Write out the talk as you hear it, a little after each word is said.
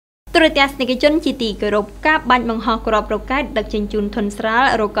រទស្សនិកជនជាទីគោរពការបាញ់បង្ហោះគ្រាប់រ៉ុកែតដឹកជញ្ជូនធុនស្រាល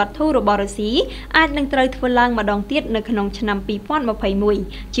Rokot-2 របស់រុស្ស៊ីអាចនឹងត្រូវធ្វើឡើងម្ដងទៀតនៅក្នុងឆ្នាំ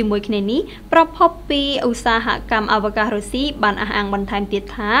 2021 ជាមួយគ្នានេះប្រភពពីឧស្សាហកម្មអវកាសរុស្ស៊ីបានអះអាងបន្ថែមទៀត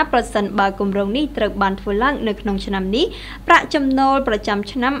ថាប្រសិនបើគម្រោងនេះត្រូវបានធ្វើឡើងនៅក្នុងឆ្នាំនេះប្រាក់ចំណូលប្រចាំ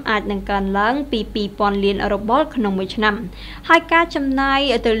ឆ្នាំអាចនឹងកើនឡើងពី 2,000 លានរូបលក្នុងមួយឆ្នាំហើយការចំណាយ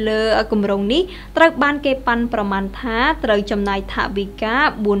ទៅលើគម្រោងនេះត្រូវបានគេប៉ាន់ប្រមាណថាត្រូវចំណាយថវិកា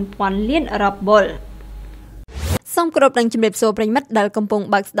 4,000 លានរូបលសូមគោរពនឹងជំរាបសួរប្រិមិត្តដែលកំពុង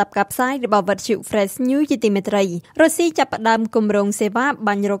បើកស្ដាប់ការផ្សាយរបស់វិទ្យុ Fresh News ជាទីមេត្រីរុស្ស៊ីចាប់ផ្ដើមគម្រោងសេវា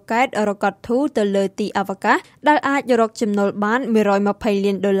បាញ់រ៉ុកែត Rokot-2 ទៅលើទីអវកាសដែលអាចរកចំណូលបាន 120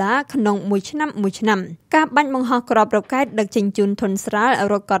 លានដុល្លារក្នុងមួយឆ្នាំការបាញ់បង្ហោះគ្រាប់រ៉ុកែតដឹកជញ្ជូនធុនស្រាល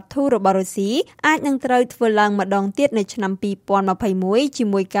Rokot-2 របស់រុស្ស៊ីអាចនឹងត្រូវធ្វើឡើងម្ដងទៀតនៅឆ្នាំ 2021 ជា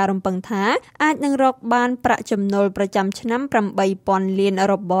មួយការរំពឹងថាអាចនឹងរកបានប្រាក់ចំណូលប្រចាំឆ្នាំ 8,000 លាន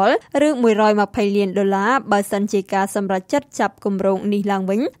រូបលឬ 120 លានដុល្លារបើសិនជាការសម្រេចចិត្តចាប់គម្រោងនេះឡើង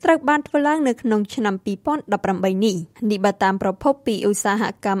វិញត្រូវបានធ្វើឡើងនៅក្នុងឆ្នាំ 2018 នេះបើតាមប្រភពពីឧស្សាហ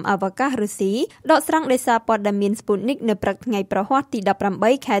កម្មអវកាសរុស្ស៊ីដកស្រង់ដោយសារព័ត៌មាន Sputnik នៅព្រឹកថ្ងៃប្រហ័សទី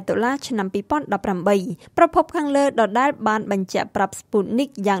 18 ខែតុលា ឆ្នាំ 2018 ប្រភពខាងលើដដែលបានបញ្ជាក់ប្រាប់ Sputnik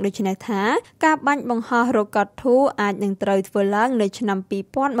យ៉ាងដូចនេះថាការបាញ់បង្ហោះ Rokot-2 អាចនឹងត្រូវធ្វើឡើងនៅឆ្នាំ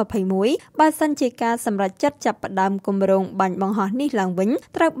 2021 បើសិនជាការសម្រេចចិត្តចាប់ផ្ដើមគម្រោងបាញ់បង្ហោះនេះឡើងវិញ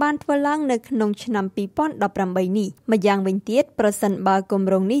ត្រូវបានធ្វើឡើងនៅក្នុងឆ្នាំ 2018 នេះម្យ៉ាងវិញទៀតប្រសិនបើគ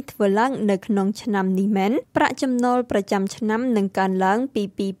ម្រោងនេះធ្វើឡើងនៅក្នុងឆ្នាំនេះមែនប្រាក់ចំណូលប្រចាំឆ្នាំនឹងកើនឡើងពី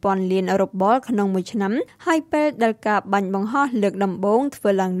 2,000 លានរូបលក្នុងមួយឆ្នាំហើយពេលដែលការបាញ់បង្ហោះលើកដំបូងធ្វើ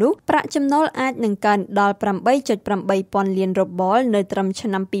ឡើងនោះប្រាក់ចំណូលអាចនឹងកើនដល់ 8.8 ពាន់លានរូបលនៅត្រឹមឆ្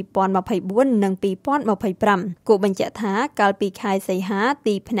នាំ 2024 និង 2025 គួរបញ្ជាក់ថាកាលពីខែសីហា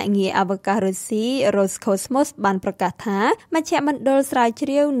ទីភ្នាក់ងារអវកាសរុស្ស៊ី Roscosmos បានប្រកាសថាមជ្ឈមណ្ឌលស្រាវជ្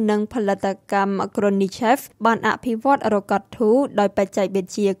រាវនិងផលិតកម្ម Kronichev បានអភិវឌ្ឍ Rokot-2 ដោយបច្ចេកវិ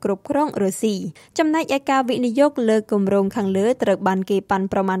ទ្យាគ្រប់គ្រងរុស្ស៊ីចំណែកឯការវិនិយោគលើគម្រោងខាងលើត្រូវបានគេប៉ាន់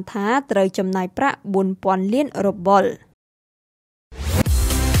ប្រមាណថាត្រូវចំណាយប្រាក់ 4,000 លានរូបល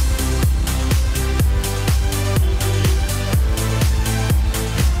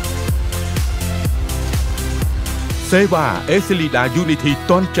សេវាអេស៊ីលីដា Unity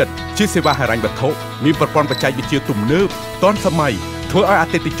តនចិត្តជាសេវាហិរញ្ញវត្ថុមានប្រព័ន្ធបច្ចេកវិទ្យាទំនើបទាន់សម័យធ្វើឲ្យអ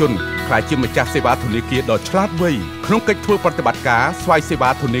តិថិជនក្លាយជាម្ចាស់សេវាធនាគារដ៏ឆ្លាតវៃក្នុងកិច្ចធ្វើប្រតិបត្តិការស្វ័យសេវា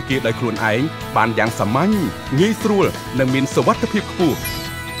ធនាគារដោយខ្លួនឯងបានយ៉ាងសាមញ្ញងាយស្រួលនិងមានសុវត្ថិភាពខ្ពស់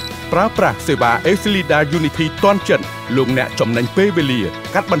ប្រើប្រាស់សេវា Eslida Unity ទាន់ចិត្តលោកអ្នកចំណេញពេលវេលា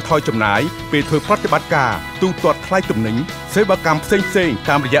កាត់បន្ថយចំណាយពេលធ្វើប្រតិបត្តិការទូទាត់ថ្លៃទំនិញសេវាកម្មផ្សេងៗ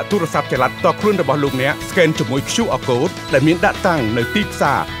តាមរយៈទូរស័ព្ទចល័តតខ្លួនរបស់លោកអ្នក Scan ជាមួយ QR Code ដែលមានដាក់តាំងនៅទីផ្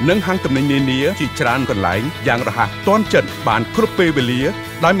សារនិងហាងទំនិញនានាជាច្រើនកន្លែងយ៉ាងរហ័សទាន់ចិត្តបានគ្រប់ពេលវេលា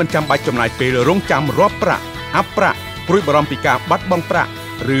ដោយមិនចាំបាច់ចំណាយពេលរងចាំរាប់ប្រាក់អាប់ប្រាក់ព្រួយបារម្ភពីការបាត់បង់ប្រាក់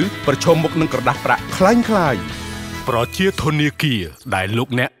ឬប្រឈមមុខនឹងក្រដាសប្រាក់คล้ายៗប្រជាធនាគារដែលលោក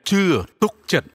អ្នកជឿទុកចិត្ត